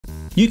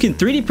You can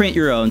 3D print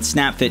your own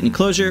snap fit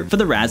enclosure for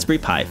the Raspberry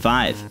Pi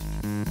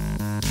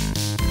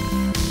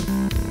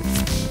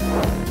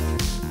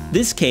 5.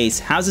 This case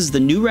houses the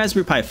new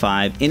Raspberry Pi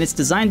 5 and it's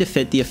designed to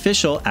fit the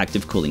official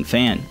active cooling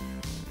fan.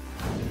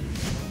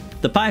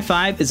 The Pi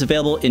 5 is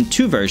available in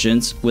two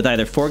versions with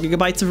either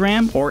 4GB of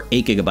RAM or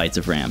 8GB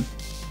of RAM.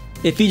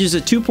 It features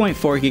a 2.4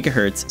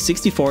 GHz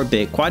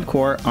 64-bit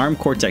quad-core ARM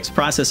Cortex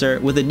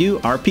processor with a new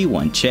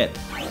RP1 chip.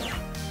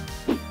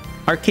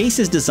 Our case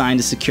is designed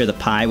to secure the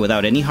Pi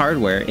without any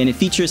hardware, and it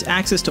features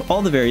access to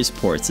all the various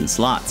ports and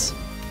slots.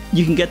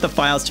 You can get the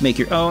files to make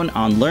your own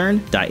on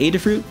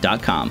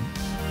learn.adafruit.com.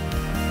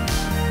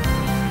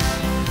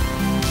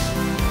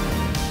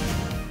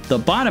 The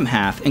bottom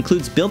half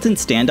includes built-in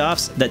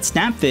standoffs that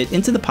snap fit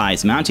into the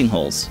Pi's mounting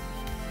holes.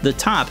 The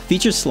top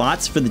features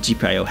slots for the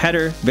GPIO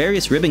header,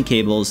 various ribbon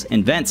cables,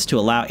 and vents to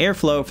allow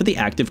airflow for the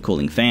active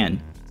cooling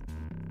fan.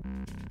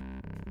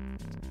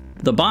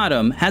 The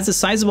bottom has a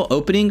sizable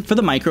opening for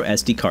the micro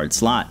SD card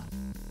slot.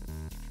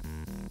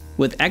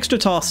 With extra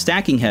tall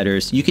stacking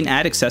headers, you can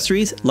add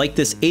accessories like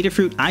this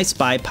Adafruit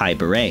iSpy Pi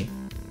Beret.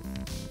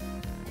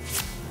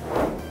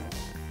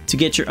 To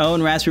get your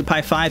own Raspberry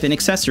Pi 5 and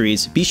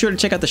accessories, be sure to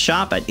check out the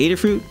shop at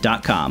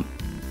adafruit.com.